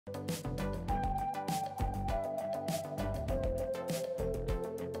Hey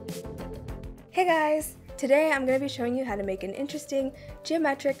guys! Today I'm going to be showing you how to make an interesting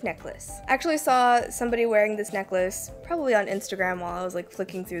geometric necklace. I actually saw somebody wearing this necklace probably on Instagram while I was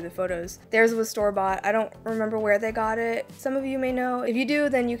flicking through the photos. Theirs was store-bought. I don't remember where they got it. Some of you may know. If you do,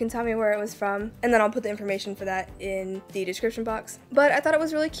 then you can tell me where it was from, and then I'll put the information for that in the description box. But I thought it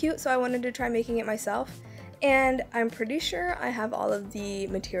was really cute, so I wanted to try making it myself. And I'm pretty sure I have all of the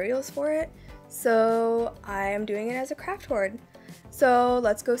materials for it, so I am doing it as a craft hoard. So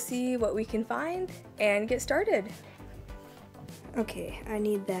let's go see what we can find and get started. Okay, I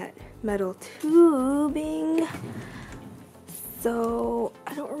need that metal tubing. So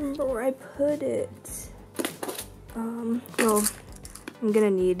I don't remember where I put it. Well, I'm gonna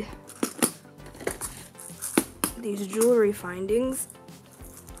need these jewelry findings.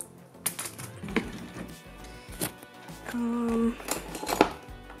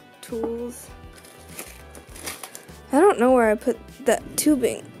 Tools. I don't know where I put that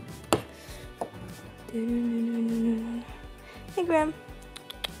tubing. Hey, Graham.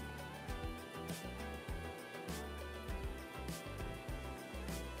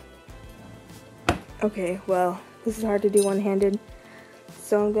 Okay, well, this is hard to do one-handed,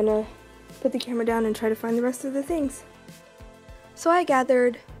 so I'm gonna put the camera down and try to find the rest of the things. So I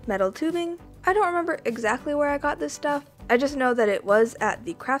gathered metal tubing. I don't remember exactly where I got this stuff. I just know that it was at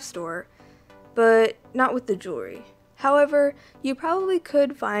the craft store, but not with the jewelry. However, you probably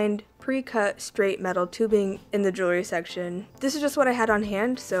could find pre-cut straight metal tubing in the jewelry section. This is just what I had on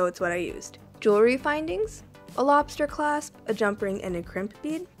hand, so it's what I used. Jewelry findings: a lobster clasp, a jump ring and a crimp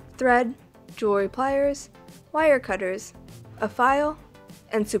bead, thread, jewelry pliers, wire cutters, a file,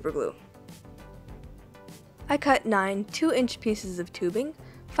 and super glue. I cut 9 2-inch pieces of tubing,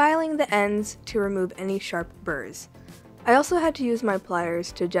 filing the ends to remove any sharp burrs. I also had to use my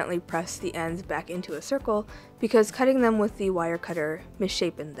pliers to gently press the ends back into a circle because cutting them with the wire cutter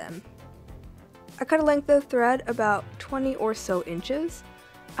misshapen them. I cut a length of thread about 20 or so inches.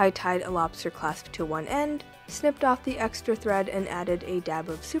 I tied a lobster clasp to one end, snipped off the extra thread and added a dab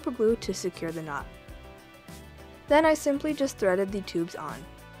of super glue to secure the knot. Then I simply just threaded the tubes on.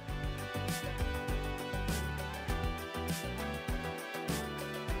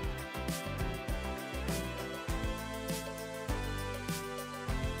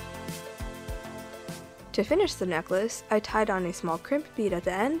 To finish the necklace, I tied on a small crimp bead at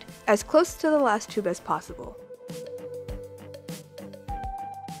the end, as close to the last tube as possible.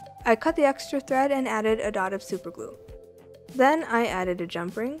 I cut the extra thread and added a dot of super glue. Then I added a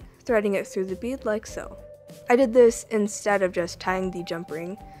jump ring, threading it through the bead like so. I did this instead of just tying the jump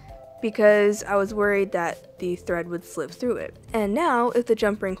ring because I was worried that the thread would slip through it. And now, if the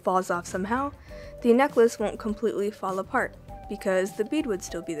jump ring falls off somehow, the necklace won't completely fall apart because the bead would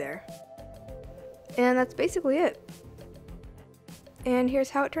still be there. And that's basically it. And here's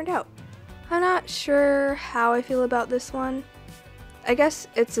how it turned out. I'm not sure how I feel about this one. I guess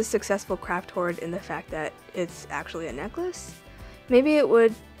it's a successful craft hoard in the fact that it's actually a necklace. Maybe it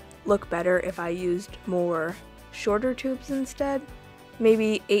would look better if I used more shorter tubes instead.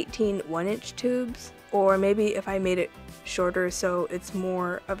 Maybe 18 1-inch tubes, or maybe if I made it shorter so it's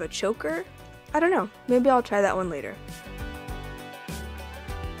more of a choker. I don't know, maybe I'll try that one later.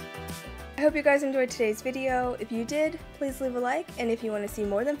 I hope you guys enjoyed today's video. If you did, please leave a like, and if you want to see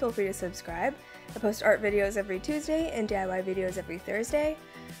more, then feel free to subscribe. I post art videos every Tuesday and DIY videos every Thursday.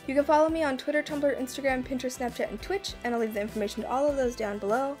 You can follow me on Twitter, Tumblr, Instagram, Pinterest, Snapchat, and Twitch, and I'll leave the information to all of those down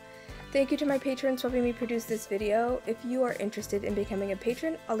below. Thank you to my patrons for helping me produce this video. If you are interested in becoming a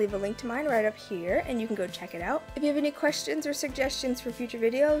patron, I'll leave a link to mine right up here, and you can go check it out. If you have any questions or suggestions for future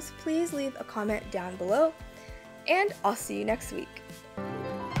videos, please leave a comment down below, and I'll see you next week.